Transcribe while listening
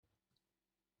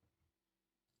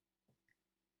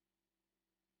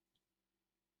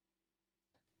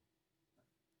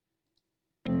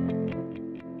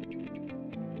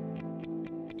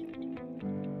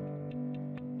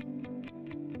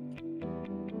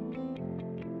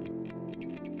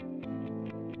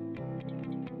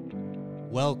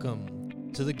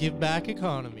Welcome to the Give Back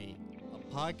Economy, a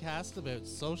podcast about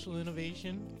social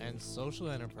innovation and social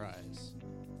enterprise.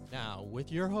 Now,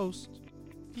 with your host,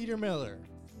 Peter Miller.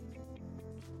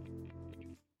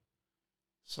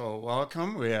 So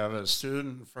welcome. We have a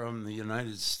student from the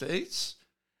United States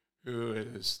who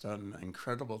has done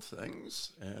incredible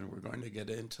things, and we're going to get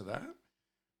into that.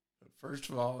 But first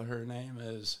of all, her name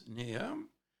is Niyam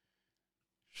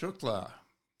Shukla.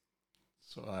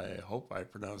 So I hope I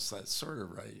pronounced that sort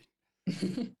of right.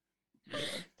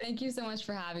 Thank you so much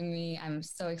for having me. I'm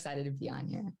so excited to be on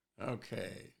here.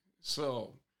 Okay.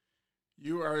 So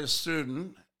you are a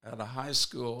student at a high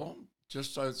school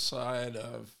just outside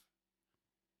of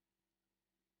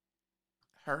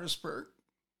Harrisburg?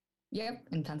 Yep,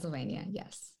 in Pennsylvania,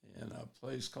 yes. In a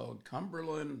place called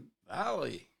Cumberland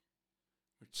Valley,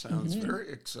 which sounds very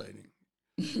exciting.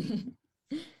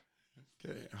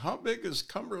 Okay, how big is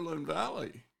Cumberland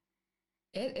Valley?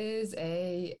 It is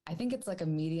I think it's like a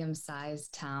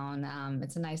medium-sized town.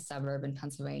 It's a nice suburb in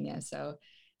Pennsylvania, so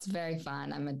it's very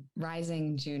fun. I'm a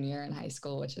rising junior in high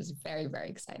school, which is very,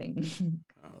 very exciting.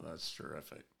 Oh, that's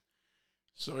terrific.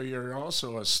 So you're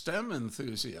also a STEM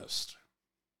enthusiast.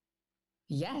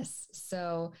 Yes,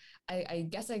 so I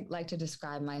guess I like to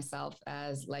describe myself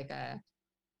as like a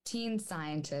teen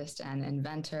scientist and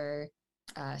inventor,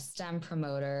 STEM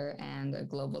promoter, and a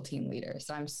global team leader.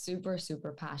 So I'm super,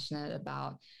 super passionate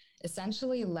about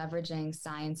essentially leveraging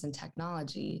science and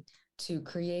technology to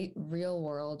create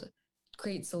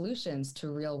solutions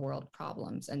to real world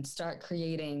problems and start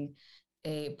creating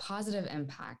a positive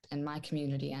impact in my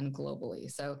community and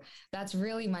globally. So that's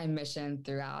really my mission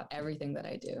throughout everything that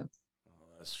I do.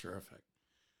 Oh, that's terrific.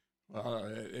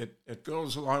 Well, it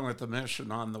goes along with the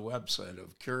mission on the website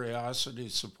of curiosity,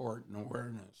 support, and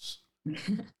awareness.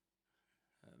 And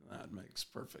that makes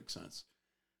perfect sense.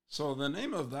 So the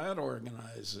name of that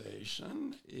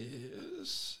organization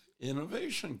is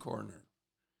Innovation Corner.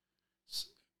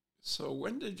 So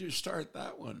when did you start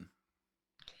that one?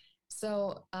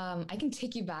 So I can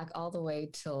take you back all the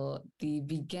way till the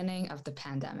beginning of the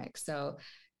pandemic. So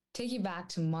take you back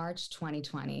to March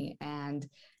 2020. And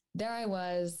there I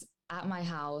was at my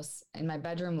house in my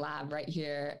bedroom lab right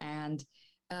here. And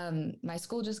my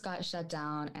school just got shut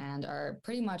down, and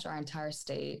pretty much our entire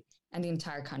state and the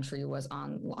entire country was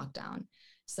on lockdown.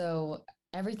 So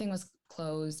everything was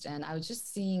closed, and I was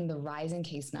just seeing the rising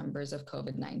case numbers of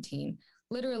COVID-19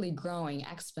 literally growing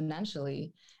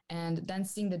exponentially, and then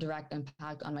seeing the direct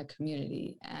impact on my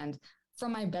community. And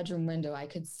from my bedroom window, I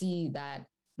could see that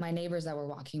my neighbors that were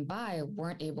walking by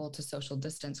weren't able to social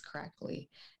distance correctly.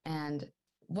 And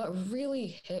what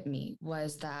really hit me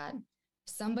was that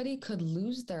somebody could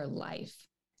lose their life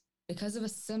because of a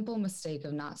simple mistake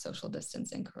of not social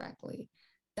distancing correctly.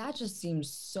 That just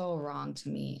seems so wrong to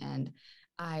me. And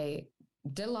I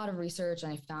did a lot of research,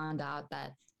 and I found out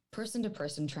that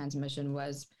person-to-person transmission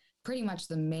was pretty much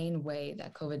the main way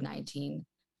that COVID-19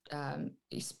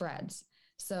 spreads.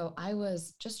 So I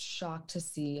was just shocked to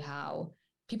see how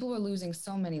people were losing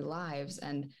so many lives.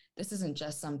 And this isn't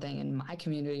just something in my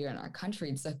community or in our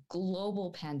country, it's a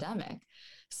global pandemic.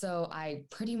 So I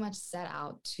pretty much set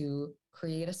out to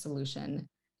create a solution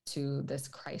to this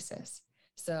crisis.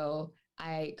 So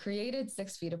I created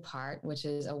 6 Feet Apart, which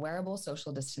is a wearable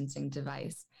social distancing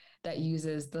device that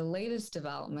uses the latest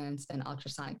developments in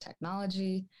ultrasonic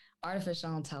technology,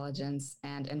 artificial intelligence,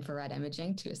 and infrared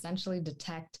imaging to essentially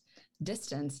detect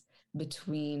distance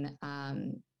between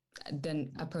the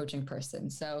approaching person.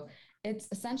 So it's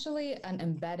essentially an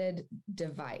embedded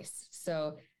device.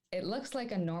 So it looks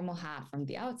like a normal hat from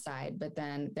the outside, but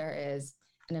then there is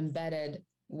an embedded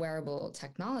wearable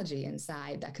technology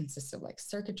inside that consists of like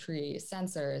circuitry,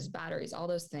 sensors, batteries, all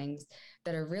those things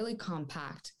that are really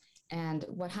compact. And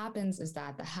what happens is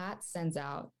that the hat sends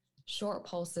out short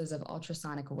pulses of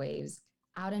ultrasonic waves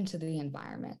out into the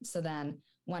environment. So then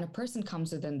when a person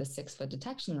comes within the 6-foot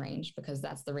detection range, because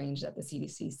that's the range that the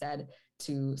CDC said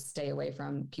to stay away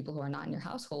from people who are not in your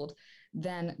household,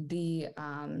 then the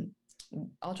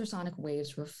ultrasonic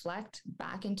waves reflect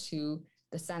back into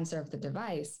the sensor of the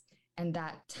device. And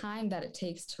that time that it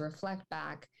takes to reflect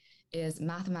back is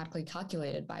mathematically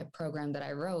calculated by a program that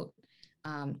I wrote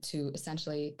to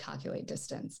essentially calculate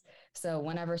distance. So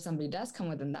whenever somebody does come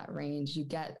within that range, you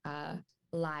get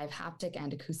live haptic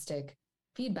and acoustic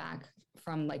feedback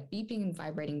from like beeping and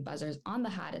vibrating buzzers on the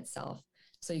hat itself.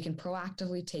 So you can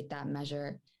proactively take that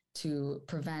measure to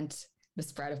prevent the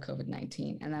spread of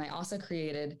COVID-19. And then I also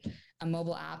created a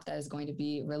mobile app that is going to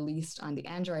be released on the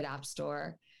Android App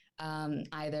Store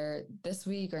either this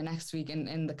week or next week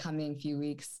in the coming few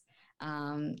weeks.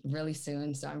 really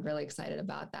soon. So I'm really excited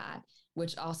about that,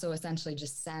 which also essentially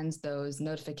just sends those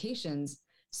notifications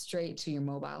straight to your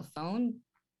mobile phone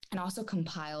and also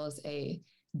compiles a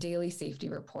daily safety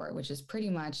report, which is pretty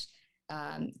much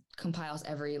compiles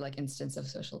every like instance of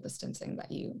social distancing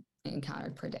that you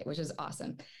encountered per day, which is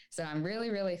awesome. So I'm really,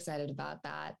 really excited about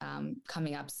that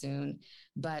coming up soon.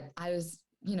 But I was,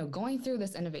 going through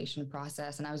this innovation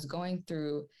process, and I was going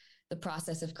through the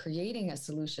process of creating a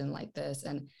solution like this.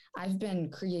 And I've been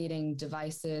creating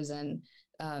devices and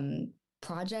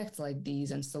projects like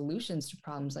these and solutions to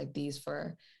problems like these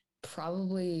for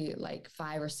probably like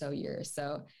 5 or so years.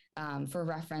 So for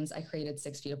reference, I created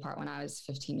 6 Feet Apart when I was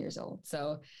 15 years old.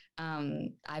 So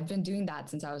I've been doing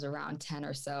that since I was around 10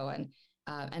 or so, and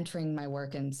entering my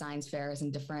work in science fairs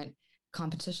and different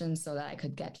competitions so that I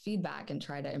could get feedback and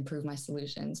try to improve my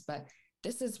solutions. But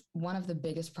this is one of the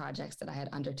biggest projects that I had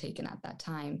undertaken at that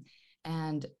time.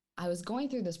 And I was going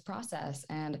through this process,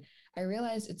 and I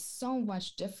realized it's so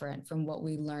much different from what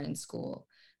we learn in school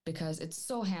because it's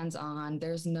so hands-on.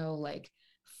 There's no like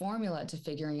formula to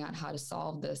figuring out how to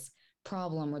solve this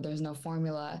problem, or there's no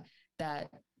formula that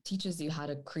teaches you how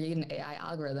to create an AI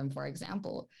algorithm, for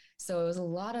example. So it was a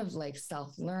lot of like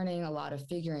self-learning, a lot of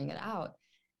figuring it out.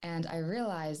 And I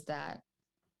realized that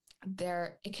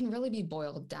it can really be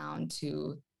boiled down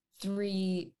to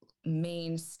 3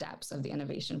 main steps of the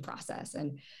innovation process.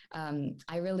 And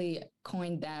I really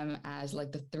coined them as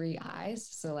like the 3 I's.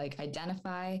 So like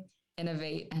identify,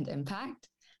 innovate, and impact.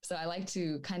 So I like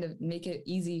to kind of make it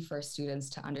easy for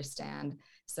students to understand.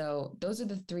 So those are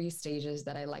the 3 stages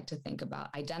that I like to think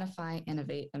about: identify,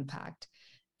 innovate, impact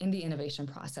in the innovation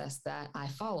process that I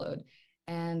followed.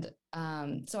 And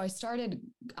so I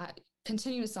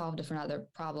continue to solve different other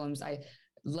problems. I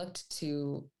looked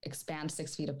to expand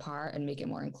 6 Feet Apart and make it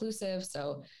more inclusive.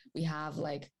 So we have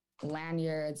like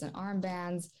lanyards and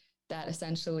armbands that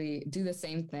essentially do the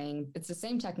same thing. It's the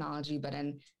same technology, but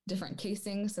in different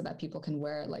casings so that people can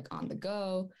wear it like on the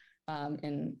go,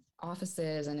 in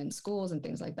offices and in schools and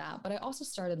things like that. But I also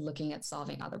started looking at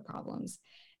solving other problems.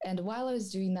 And while I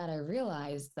was doing that, I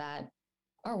realized that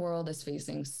our world is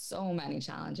facing so many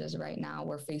challenges right now.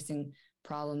 We're facing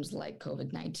problems like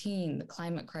COVID-19, the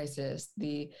climate crisis,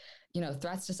 the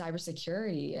threats to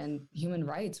cybersecurity and human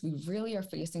rights. We really are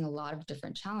facing a lot of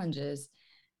different challenges,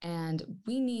 and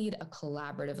we need a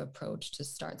collaborative approach to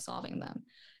start solving them.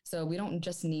 So we don't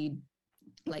just need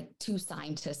like 2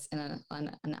 scientists in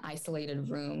an isolated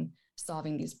room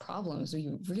solving these problems.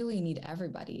 We really need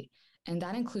everybody, and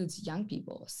that includes young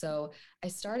people. So I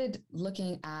started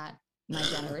looking at my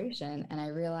generation, and I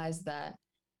realized that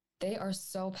they are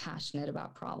so passionate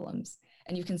about problems.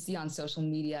 And you can see on social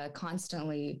media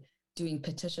constantly doing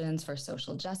petitions for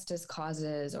social justice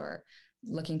causes or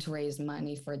looking to raise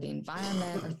money for the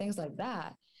environment or things like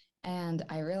that. And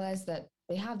I realized that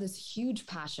they have this huge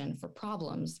passion for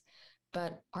problems,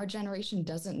 but our generation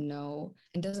doesn't know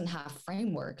and doesn't have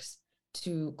frameworks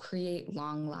to create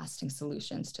long-lasting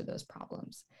solutions to those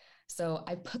problems. So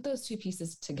I put those 2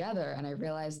 pieces together, and I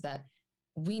realized that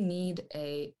we need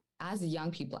as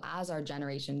young people, as our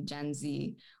generation, Gen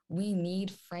Z, we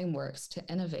need frameworks to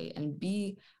innovate and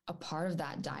be a part of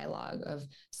that dialogue of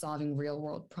solving real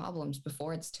world problems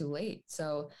before it's too late.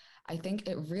 So I think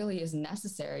it really is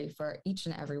necessary for each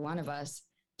and every one of us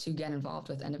to get involved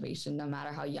with innovation, no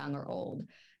matter how young or old.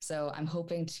 So I'm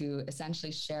hoping to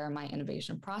essentially share my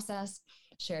innovation process,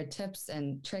 share tips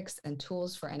and tricks and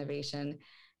tools for innovation.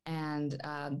 And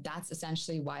that's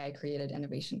essentially why I created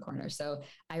Innovation Corner. So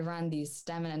I run these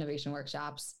STEM and innovation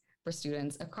workshops for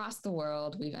students across the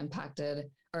world. We've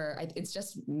impacted, it's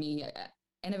just me.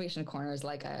 Innovation Corner is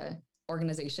like a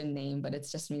organization name, but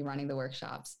it's just me running the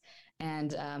workshops.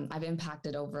 And I've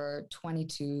impacted over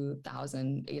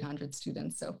 22,800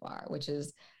 students so far, which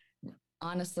is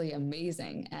honestly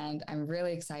amazing. And I'm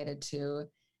really excited to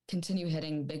continue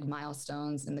hitting big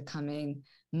milestones in the coming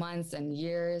months and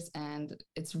years. And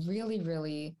it's really,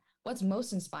 really what's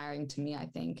most inspiring to me, I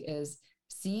think, is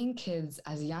seeing kids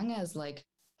as young as like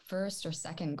 1st or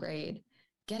 2nd grade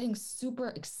getting super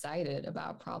excited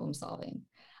about problem solving.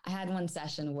 I had one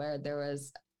session where there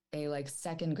was a like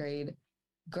 2nd grade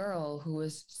girl who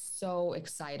was so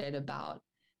excited about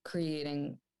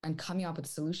creating and coming up with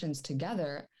solutions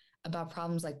together about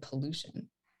problems like pollution.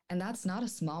 And that's not a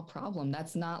small problem.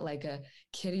 That's not like a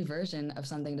kiddie version of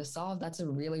something to solve. That's a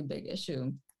really big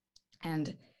issue.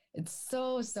 And it's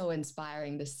so, so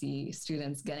inspiring to see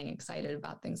students getting excited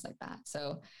about things like that.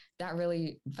 So that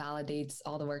really validates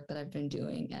all the work that I've been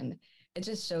doing. And it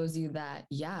just shows you that,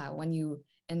 yeah, when you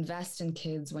invest in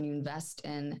kids, when you invest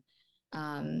in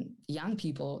young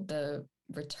people, the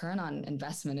return on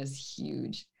investment is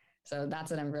huge. So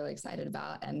that's what I'm really excited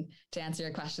about. And to answer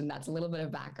your question, that's a little bit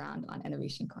of background on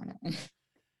Innovation Corner.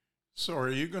 So are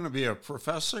you going to be a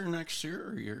professor next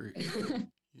year?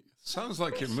 Sounds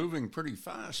like you're moving pretty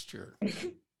fast here.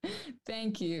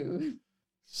 Thank you.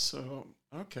 So,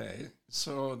 okay.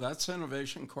 So that's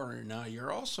Innovation Corner. Now,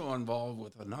 you're also involved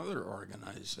with another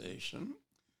organization,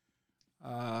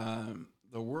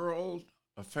 the World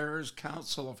Affairs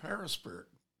Council of Harrisburg.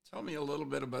 Tell me a little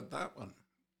bit about that one.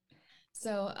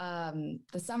 So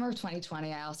the summer of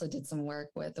 2020, I also did some work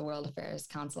with the World Affairs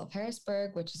Council of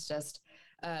Harrisburg, which is just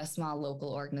a small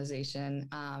local organization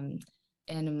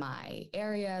in my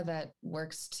area that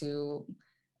works to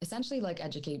essentially like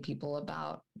educate people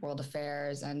about world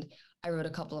affairs. And I wrote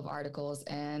a couple of articles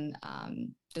in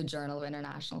the Journal of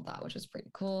International Thought, which was pretty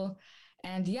cool.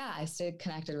 And yeah, I stayed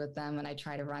connected with them and I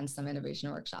try to run some innovation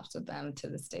workshops with them to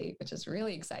this date, which is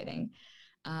really exciting.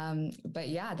 But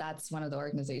yeah, that's one of the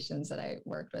organizations that I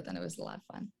worked with and it was a lot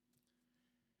of fun.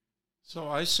 So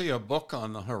I see a book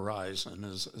on the horizon.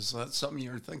 Is that something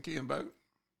you're thinking about?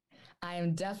 I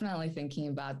am definitely thinking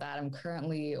about that. I'm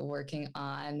currently working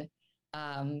on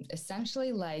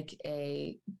essentially like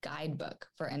a guidebook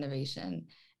for innovation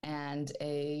and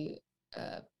I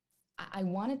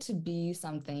want it to be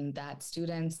something that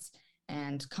students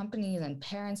and companies and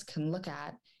parents can look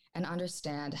at and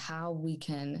understand how we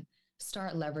can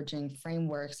start leveraging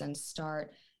frameworks and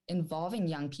start involving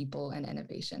young people in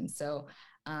innovation. So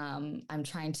I'm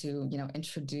trying to,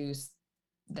 introduce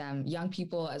them, young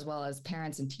people, as well as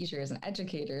parents and teachers and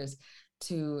educators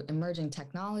to emerging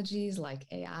technologies like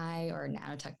AI or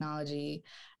nanotechnology,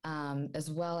 as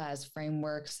well as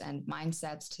frameworks and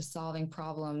mindsets to solving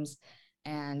problems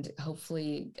and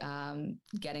hopefully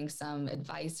getting some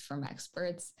advice from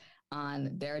experts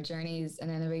on their journeys in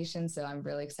innovation. So I'm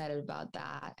really excited about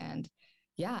that. And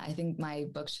yeah, I think my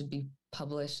book should be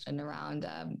published in around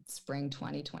spring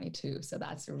 2022. So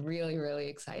that's really, really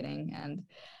exciting. And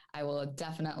I will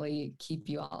definitely keep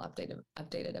you all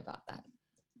updated about that.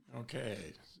 Okay.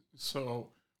 So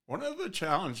one of the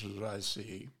challenges I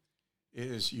see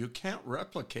is you can't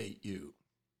replicate you.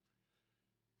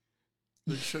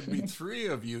 There should be 3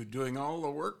 of you doing all the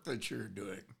work that you're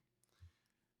doing.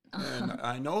 And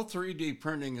I know 3D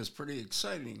printing is pretty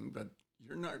exciting, but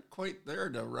you're not quite there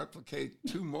to replicate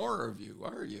 2 more of you,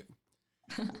 are you?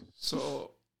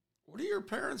 So what do your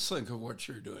parents think of what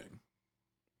you're doing?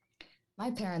 My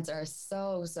parents are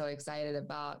so excited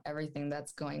about everything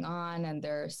that's going on, and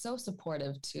they're so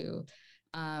supportive too,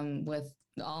 with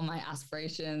all my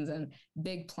aspirations and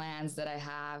big plans that I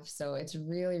have. So it's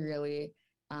really, really,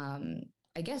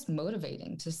 I guess,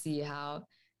 motivating to see how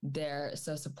they're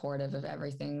so supportive of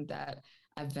everything that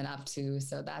I've been up to.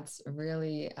 So that's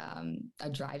really a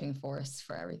driving force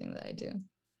for everything that I do.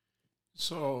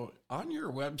 So on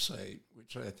your website,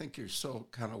 which I think you're still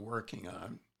kind of working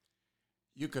on,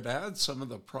 you could add some of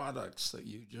the products that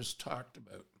you just talked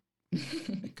about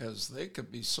because they could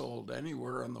be sold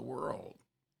anywhere in the world.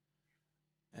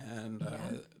 And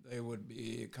they would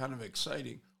be kind of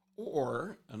exciting.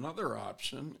 Or another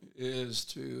option is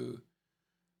to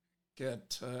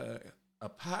get a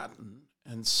patent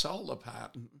and sell the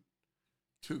patent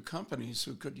to companies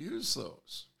who could use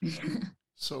those.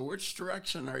 So which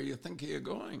direction are you thinking of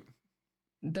going?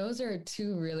 Those are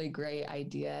 2 really great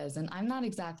ideas. And I'm not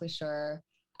exactly sure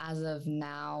as of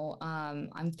now.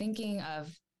 I'm thinking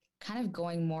of kind of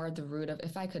going more the route of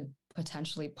if I could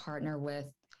potentially partner with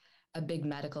a big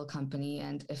medical company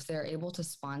and if they're able to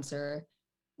sponsor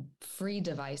free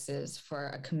devices for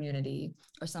a community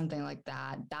or something like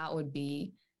that, that would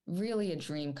be really a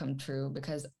dream come true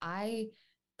because I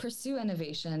pursue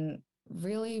innovation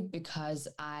really because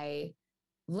I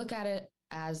look at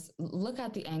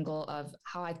the angle of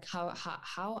how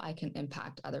I can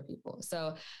impact other people.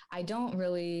 So I don't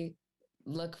really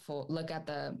look at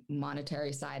the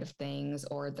monetary side of things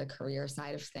or the career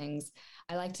side of things.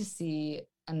 I like to see,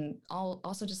 and I'll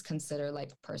also just consider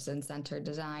like person-centered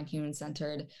design,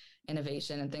 human-centered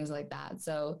innovation and things like that.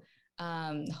 So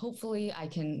hopefully I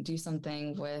can do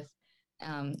something with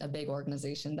a big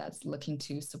organization that's looking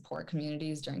to support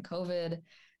communities during COVID,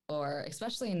 or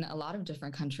especially in a lot of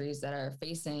different countries that are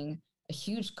facing a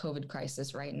huge COVID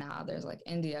crisis right now. There's like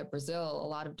India, Brazil, a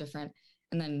lot of different,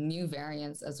 and then new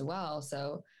variants as well.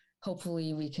 So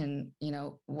hopefully we can,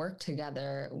 work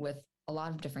together with a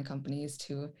lot of different companies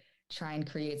to try and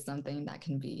create something that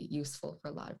can be useful for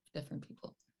a lot of different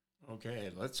people.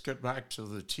 Okay, let's get back to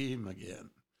the team again.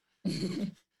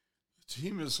 The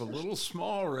team is a little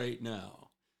small right now.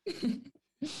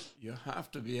 You have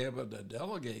to be able to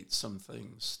delegate some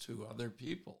things to other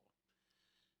people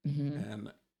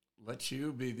and let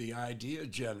you be the idea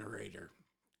generator.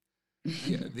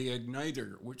 the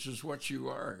igniter, which is what you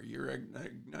are. You're an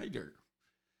igniter.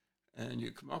 And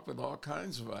you come up with all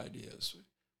kinds of ideas,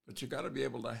 but you got to be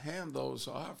able to hand those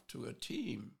off to a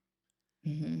team.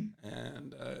 Mm-hmm.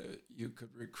 And you could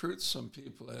recruit some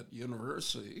people at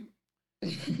university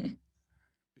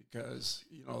because,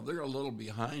 you know, they're a little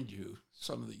behind you,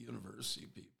 some of the university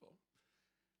people,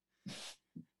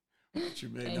 which you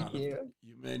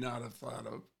may not have thought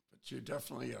of, but you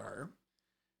definitely are.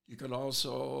 You could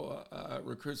also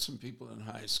recruit some people in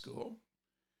high school.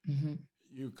 Mm-hmm.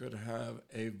 You could have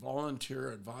a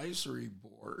volunteer advisory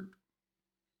board,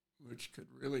 which could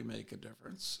really make a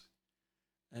difference.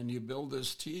 And you build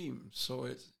this team, so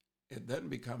it then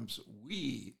becomes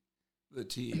we, the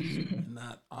team, and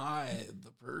not I,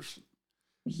 the person.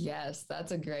 Yes,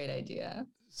 that's a great idea.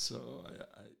 So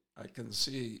I can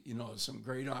see, you know, some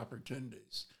great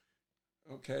opportunities.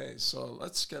 Okay, so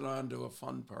let's get on to a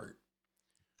fun part.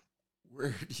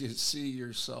 Where do you see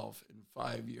yourself in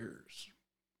 5 years?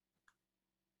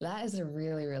 That is a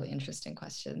really, really interesting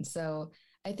question. So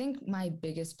I think my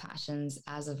biggest passions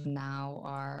as of now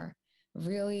are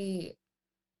really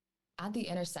at the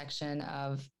intersection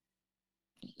of,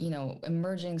 you know,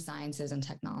 emerging sciences and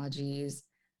technologies,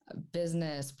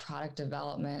 business, product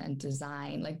development, and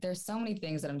design. Like there's so many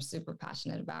things that I'm super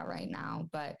passionate about right now,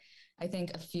 but I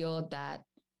think a field that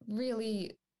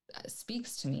really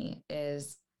speaks to me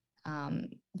is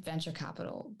venture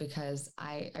capital, because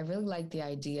I really like the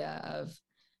idea of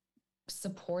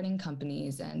supporting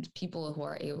companies and people who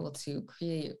are able to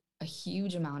create a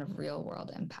huge amount of real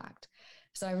world impact.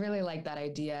 So I really like that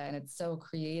idea, and it's so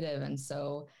creative and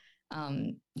so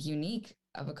unique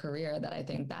of a career that I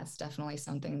think that's definitely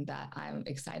something that I'm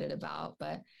excited about.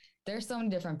 But there's so many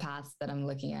different paths that I'm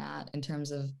looking at in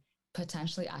terms of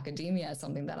potentially academia is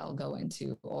something that I'll go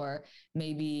into, or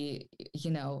maybe,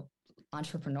 you know,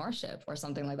 entrepreneurship or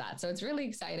something like that. So it's really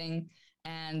exciting.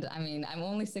 And I mean, I'm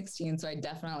only 16, so I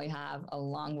definitely have a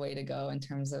long way to go in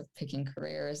terms of picking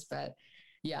careers. But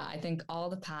yeah, I think all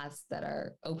the paths that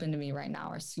are open to me right now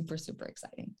are super, super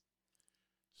exciting.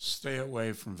 Stay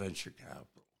away from venture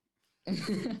capital.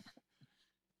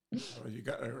 So you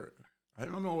got, I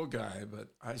don't know a guy, but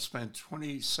I spent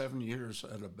 27 years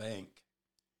at a bank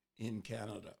in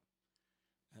Canada.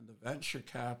 And the venture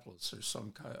capitalists are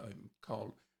some kind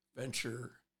called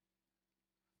venture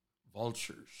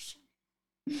vultures.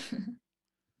 You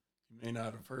may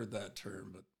not have heard that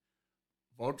term, but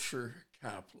vulture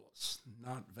capitalists,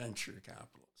 not venture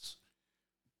capitalists,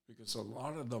 because a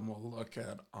lot of them will look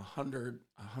at 100,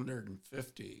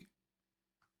 150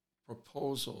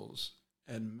 proposals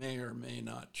and may or may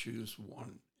not choose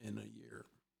one in a year.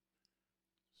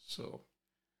 So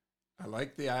I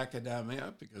like the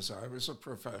academia because I was a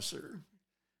professor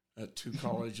at 2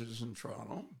 colleges in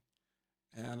Toronto,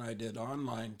 and I did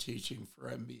online teaching for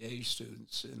MBA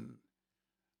students in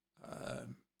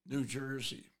New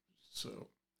Jersey. So,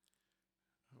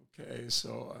 okay,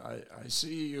 so I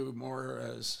see you more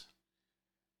as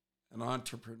an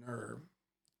entrepreneur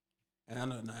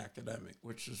and an academic,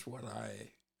 which is what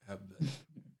I have been.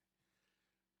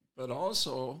 But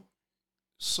also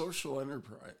social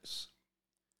enterprise,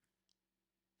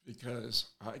 because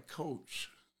I coach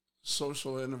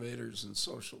social innovators and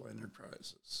social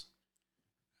enterprises.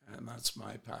 And that's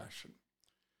my passion.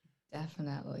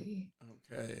 Definitely.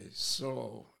 Okay,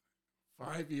 so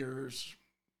 5 years,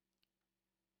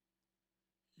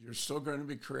 you're still going to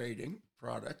be creating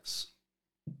products.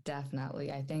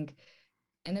 Definitely. I think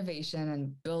innovation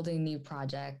and building new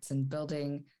projects and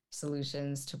building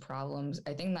solutions to problems,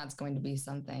 I think that's going to be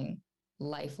something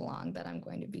lifelong that I'm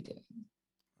going to be doing.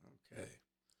 Okay.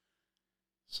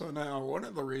 So now, one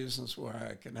of the reasons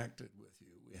why I connected with you,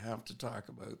 we have to talk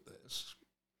about this,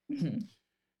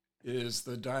 is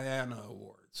the Diana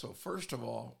Award. So first of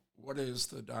all, what is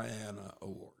the Diana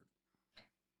Award?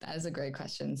 That is a great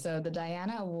question. So the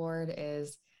Diana Award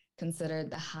is considered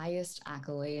the highest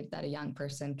accolade that a young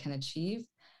person can achieve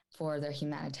for their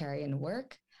humanitarian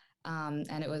work.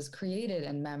 And it was created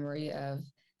in memory of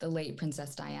the late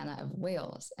Princess Diana of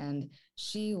Wales. And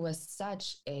she was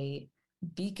such a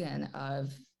beacon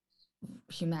of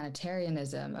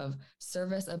humanitarianism, of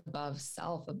service above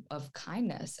self, of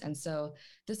kindness. And so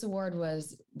this award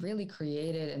was really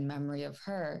created in memory of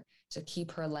her to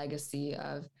keep her legacy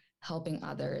of helping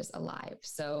others alive.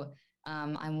 So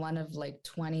I'm one of like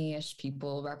 20-ish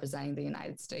people representing the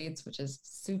United States, which is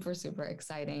super, super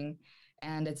exciting.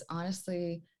 And it's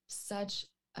honestly such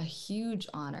a huge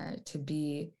honor to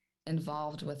be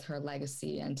involved with her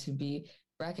legacy and to be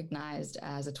recognized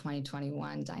as a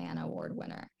 2021 Diana Award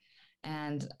winner.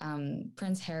 And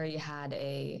Prince Harry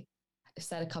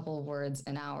said a couple of words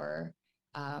in our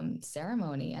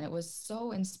ceremony. And it was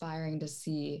so inspiring to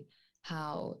see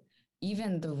how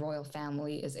even the royal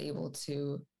family is able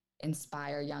to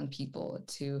inspire young people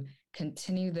to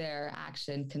continue their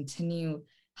action, continue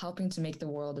helping to make the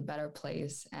world a better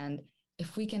place. And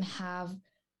if we can have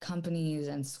companies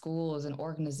and schools and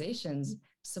organizations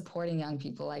supporting young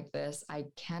people like this, I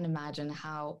can't imagine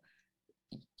how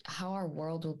our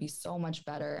world will be so much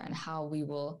better and how we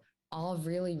will all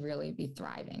really, really be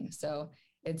thriving. So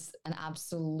it's an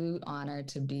absolute honor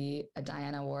to be a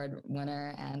Diana Award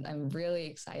winner. And I'm really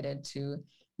excited to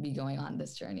be going on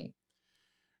this journey.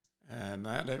 And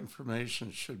that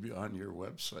information should be on your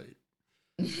website.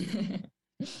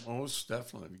 Most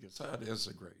definitely, because that is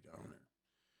a great honor.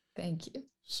 Thank you.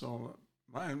 So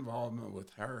my involvement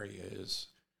with Harry is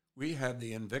we had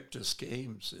the Invictus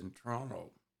Games in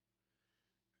Toronto,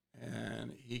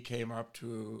 and he came up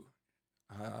to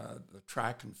the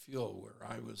track and field where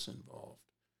I was involved.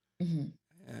 Mm-hmm.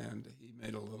 And he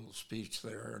made a little speech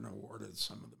there and awarded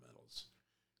some of the medals.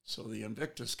 So the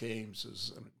Invictus Games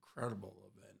is an incredible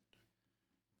event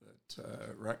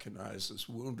that recognizes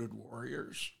wounded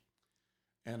warriors.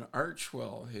 And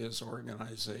Archwell, his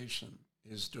organization,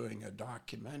 is doing a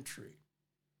documentary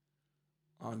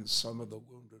on some of the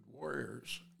wounded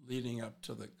warriors leading up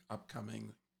to the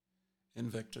upcoming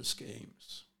Invictus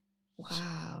Games.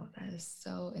 Wow, that is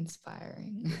so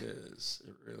inspiring. It is.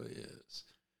 It really is.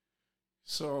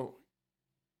 So,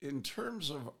 in terms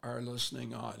of our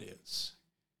listening audience,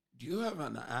 do you have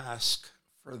an ask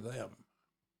for them?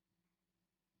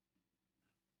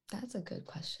 That's a good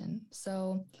question.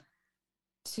 So,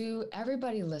 to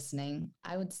everybody listening,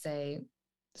 I would say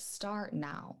start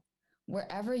now.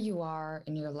 Wherever you are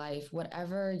in your life,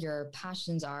 whatever your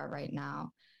passions are right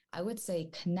now, I would say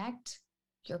connect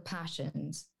your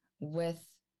passions with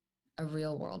a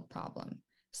real world problem.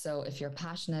 So if you're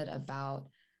passionate about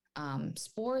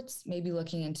sports, maybe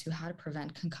looking into how to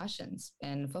prevent concussions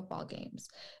in football games.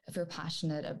 If you're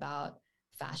passionate about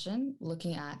fashion,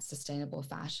 looking at sustainable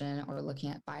fashion or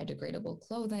looking at biodegradable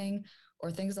clothing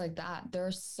or things like that, there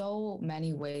are so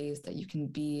many ways that you can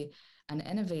be an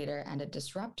innovator and a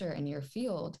disruptor in your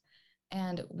field.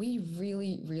 And we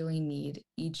really, really need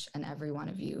each and every one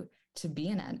of you to be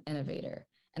an innovator.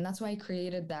 And that's why I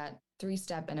created that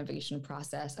 3-step innovation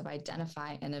process of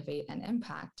identify, innovate, and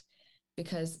impact,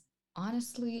 because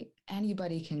honestly,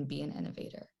 anybody can be an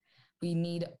innovator. We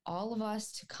need all of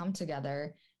us to come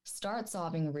together, start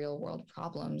solving real world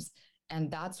problems,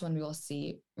 and that's when we'll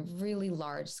see really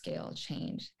large scale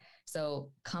change. So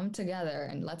come together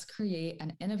and let's create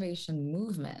an innovation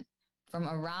movement from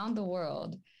around the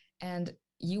world. And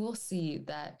you will see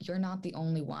that you're not the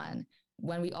only one.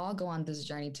 When we all go on this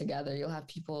journey together, you'll have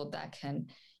people that can,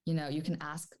 you can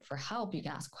ask for help, you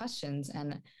can ask questions.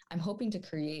 And I'm hoping to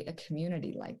create a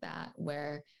community like that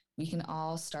where we can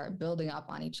all start building up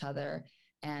on each other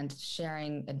and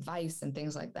sharing advice and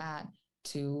things like that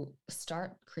to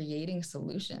start creating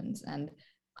solutions. And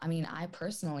I mean, I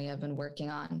personally have been working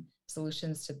on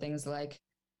solutions to things like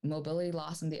mobility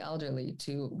loss in the elderly,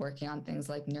 to working on things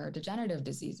like neurodegenerative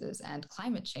diseases and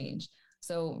climate change.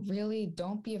 So really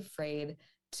don't be afraid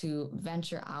to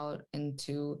venture out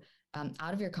into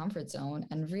out of your comfort zone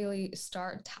and really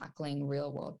start tackling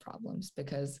real world problems,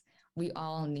 because we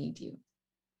all need you.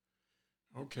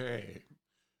 Okay.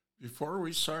 Before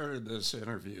we started this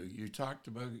interview, you talked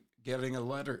about getting a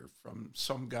letter from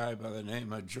some guy by the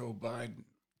name of Joe Biden.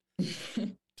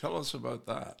 Tell us about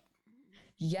that.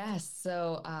 Yes.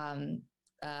 So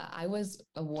I was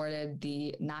awarded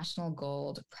the National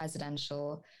Gold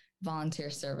Presidential Volunteer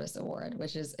Service Award,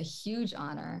 which is a huge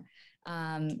honor,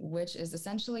 which is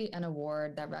essentially an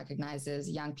award that recognizes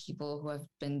young people who have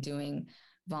been doing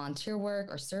volunteer work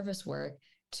or service work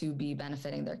to be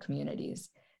benefiting their communities.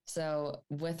 So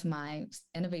with my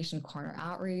Innovation Corner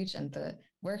outreach and the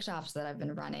workshops that I've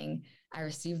been running, I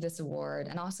received this award,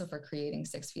 and also for creating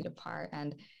 6 Feet Apart.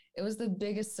 And it was the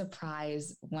biggest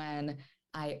surprise when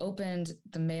I opened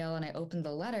the mail and I opened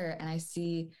the letter and I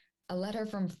see a letter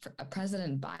from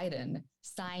President Biden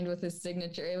signed with his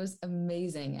signature. It was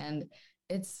amazing. And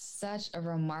it's such a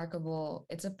remarkable,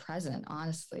 it's a present,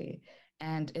 honestly.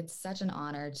 And it's such an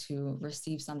honor to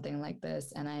receive something like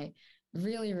this. And I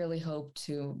really, really hope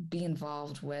to be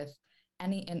involved with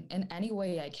in any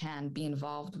way I can, be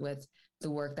involved with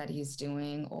the work that he's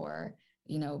doing, or,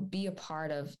 be a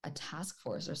part of a task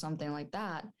force or something like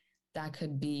that, that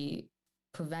could be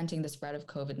preventing the spread of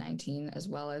COVID-19, as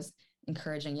well as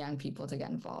encouraging young people to get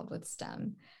involved with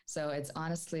STEM. So it's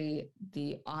honestly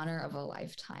the honor of a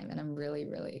lifetime. And I'm really,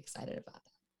 really excited about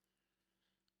that.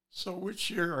 So which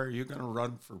year are you going to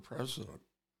run for president?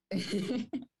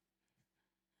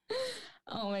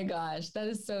 Oh my gosh, that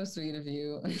is so sweet of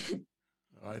you.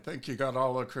 I think you got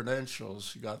all the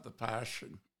credentials, you got the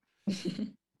passion,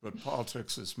 but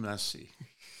politics is messy.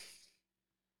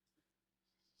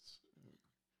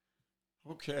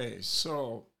 Okay,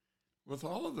 so with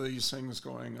all of these things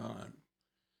going on,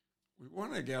 we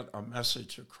want to get a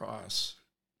message across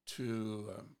to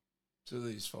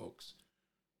these folks.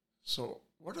 So,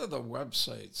 what are the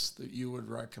websites that you would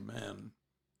recommend?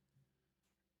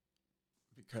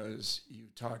 Because you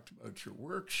talked about your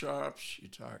workshops, you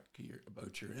talked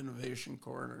about your innovation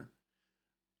corner.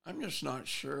 I'm just not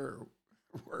sure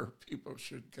where people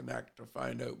should connect to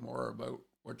find out more about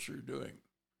what you're doing.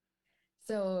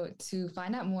 So, to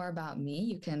find out more about me,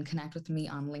 you can connect with me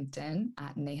on LinkedIn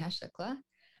at Neha Shukla.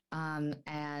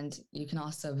 And you can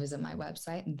also visit my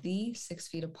website,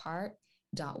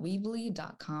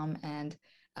 the6feetapart.weebly.com. And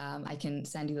I can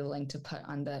send you the link to put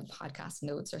on the podcast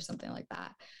notes or something like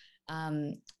that.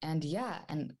 And yeah,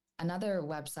 and another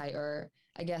website or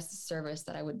I guess service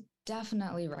that I would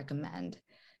definitely recommend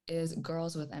is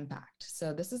Girls with Impact.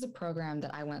 So this is a program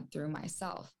that I went through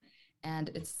myself. And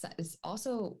it's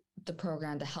also the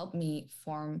program to help me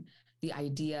form the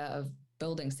idea of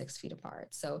building 6 feet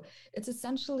apart. So it's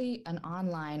essentially an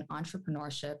online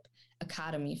entrepreneurship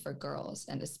academy for girls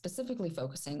and is specifically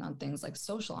focusing on things like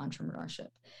social entrepreneurship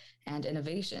and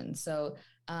innovation. So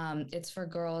it's for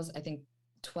girls, I think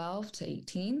 12 to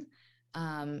 18.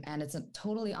 And it's a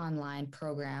totally online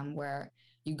program where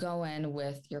you go in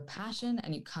with your passion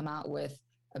and you come out with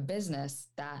a business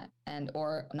that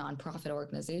or a nonprofit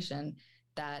organization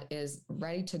that is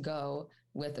ready to go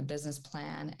with a business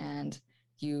plan, and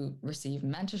you receive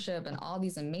mentorship and all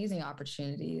these amazing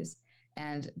opportunities.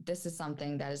 And this is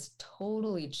something that has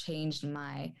totally changed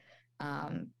my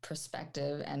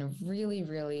perspective and really,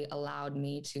 really allowed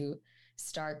me to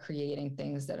start creating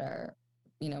things that are,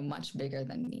 much bigger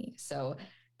than me. So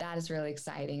that is really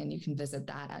exciting. And you can visit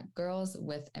that at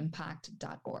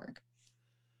girlswithimpact.org.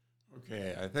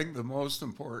 Okay, I think the most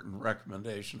important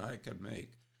recommendation I could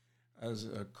make as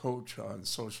a coach on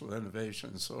social innovation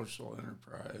and social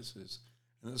enterprise is,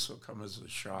 and this will come as a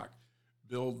shock,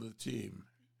 build the team.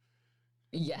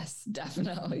 Yes,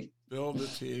 definitely. Build a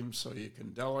team so you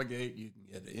can delegate, you can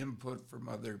get input from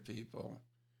other people,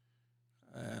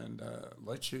 and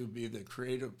let you be the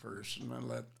creative person and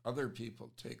let other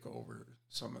people take over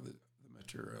some of the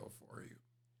material for you.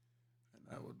 And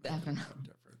that would make a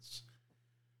difference.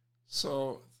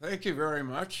 So thank you very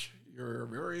much. You're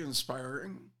very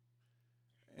inspiring.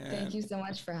 And, thank you so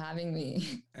much for having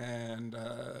me. And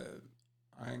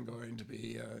I'm going to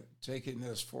be taking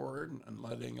this forward and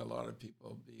letting a lot of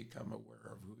people become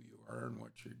aware of who you are and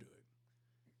what you're doing.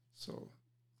 So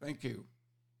thank you.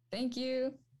 Thank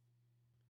you.